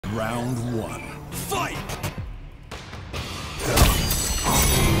Round one. Fight!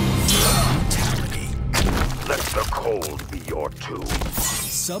 Brutality. Let the cold be your tomb.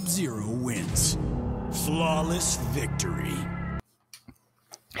 Sub-Zero wins. Flawless victory.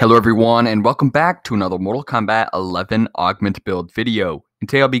 Hello everyone, and welcome back to another Mortal Kombat 11 augment build video. And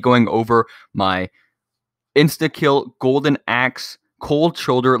today I'll be going over my insta-kill golden axe cold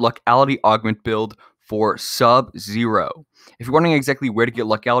shoulder luckality augment build for Sub-Zero. If you're wondering exactly where to get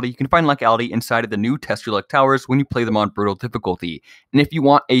luckality, you can find luckality inside of the new Test Your Luck towers when you play them on brutal difficulty. And if you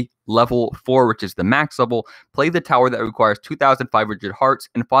want a level 4, which is the max level, play the tower that requires 2,500 hearts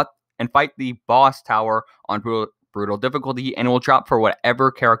and fight the boss tower on brutal difficulty, and it will drop for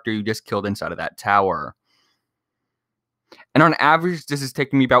whatever character you just killed inside of that tower. And on average, this is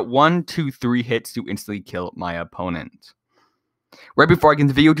taking me about 1 to 3 hits to instantly kill my opponent. Right before I get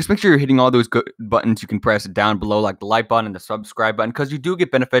into the video, just make sure you're hitting all those good buttons you can press down below, like the like button and the subscribe button, because you do get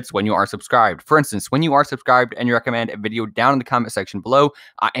benefits when you are subscribed. For instance, when you are subscribed and you recommend a video down in the comment section below,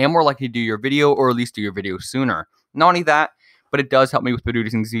 I am more likely to do your video, or at least do your video sooner. Not only that, but it does help me with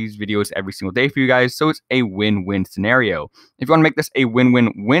producing these videos every single day for you guys, so it's a win-win scenario. If you want to make this a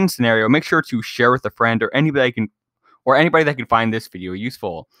win-win-win scenario, make sure to share with a friend or anybody that can find this video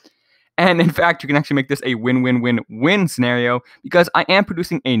useful. And in fact, you can actually make this a win-win-win-win scenario, because I am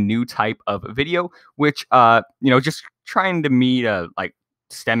producing a new type of video, which, just trying to meet,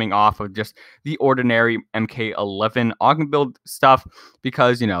 stemming off of just the ordinary MK11 augment build stuff,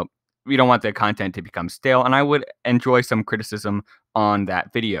 because, we don't want the content to become stale, and I would enjoy some criticism on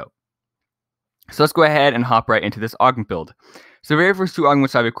that video. So let's go ahead and hop right into this augment build. So the very first two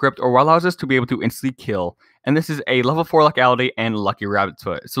augments I've equipped are what allows us to be able to instantly kill, and this is a level 4 luckality and lucky rabbit's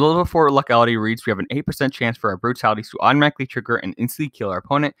foot. So level 4 luckality reads we have an 8% chance for our brutalities to automatically trigger and instantly kill our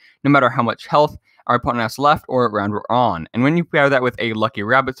opponent, no matter how much health our opponent has left or round we're on. And when you pair that with a lucky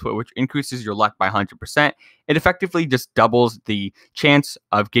rabbit's foot, which increases your luck by 100%, it effectively just doubles the chance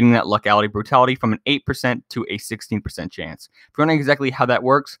of getting that luckality brutality from an 8% to a 16% chance. If you don't know exactly how that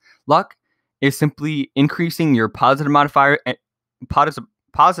works, luck is simply increasing your positive modifiers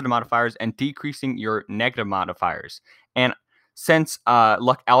and decreasing your negative modifiers. And since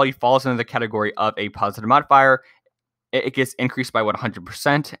luckality falls into the category of a positive modifier, it gets increased by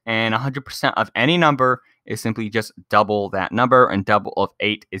 100%, and 100% of any number is simply just double that number, and double of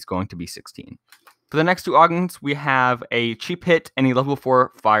 8 is going to be 16. For the next two augments, we have a cheap hit and a level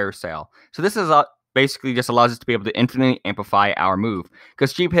 4 fire sale. So this is basically just allows us to be able to infinitely amplify our move,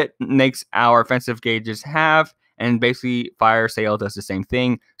 because cheap hit makes our offensive gauges halve, and basically fire sale does the same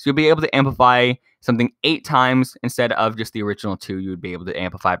thing. So you'll be able to amplify something 8 times instead of just the original 2 you would be able to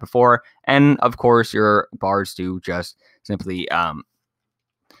amplify before. And of course, your bars do just simply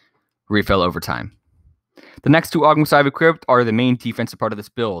refill over time. The next two augments I've equipped are the main defensive part of this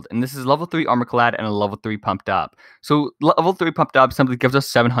build, and this is level 3 armor clad and a level 3 pumped up. So level 3 pumped up simply gives us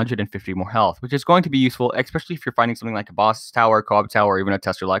 750 more health, which is going to be useful, especially if you're fighting something like a boss tower, co-op tower, or even a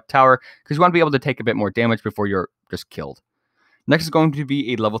Test Your Luck tower, because you want to be able to take a bit more damage before you're just killed. Next is going to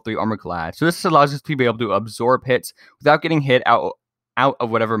be a level 3 armor clad. So this allows us to be able to absorb hits without getting hit out of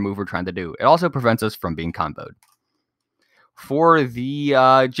whatever move we're trying to do. It also prevents us from being comboed. For the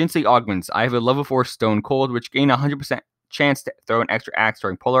Jinsei augments, I have a level 4 Stone Cold, which gain a 100% chance to throw an extra axe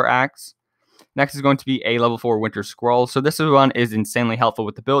during Polar Axe. Next is going to be a level 4 Winter Scroll. So this one is insanely helpful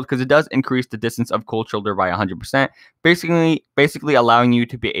with the build, because it does increase the distance of Cold Shoulder by 100%, basically allowing you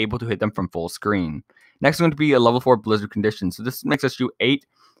to be able to hit them from full screen. Next is going to be a level 4 Blizzard Condition. So this makes us do 8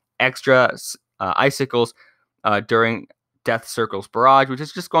 extra icicles during Death Circle's Barrage, which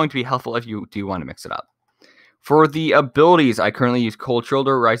is just going to be helpful if you do want to mix it up. For the abilities, I currently use Cold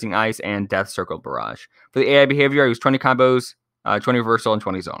Shoulder, Rising Ice, and Death Circle Barrage. For the AI behavior, I use 20 combos, 20 reversal, and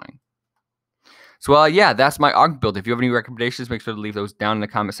 20 zoning. So, yeah, that's my augment build. If you have any recommendations, make sure to leave those down in the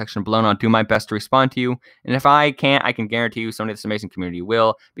comment section below, and I'll do my best to respond to you. And if I can't, I can guarantee you somebody in this amazing community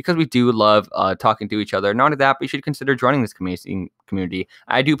will, because we do love talking to each other. Not only that, but you should consider joining this amazing community.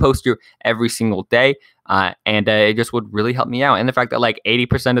 I do post here every single day, and it just would really help me out. And the fact that like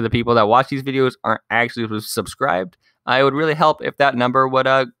 80% of the people that watch these videos aren't actually subscribed, it would really help if that number would,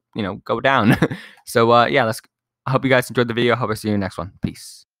 go down. So, yeah, I hope you guys enjoyed the video. I hope I see you in the next one.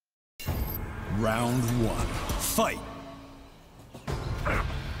 Peace. Round one. Fight!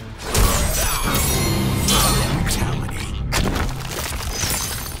 Brutality.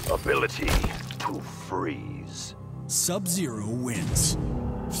 Ability to freeze. Sub-Zero wins.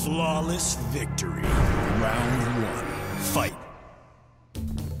 Flawless victory. Round one. Fight!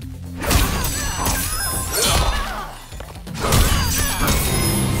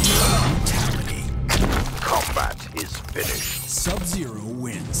 Brutality. Combat is finished. Sub-Zero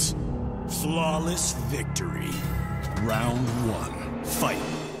wins. Flawless victory. Round 1. Fight.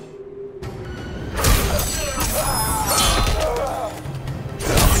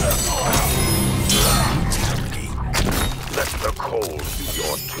 Let the cold be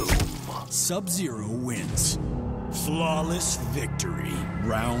your tomb. Sub-Zero wins. Flawless victory.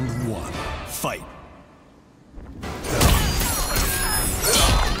 Round 1. Fight.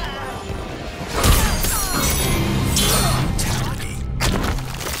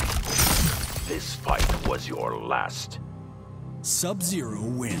 This fight was your last. Sub-Zero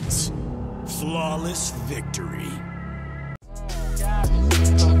wins. Flawless victory.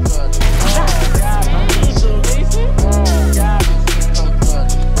 So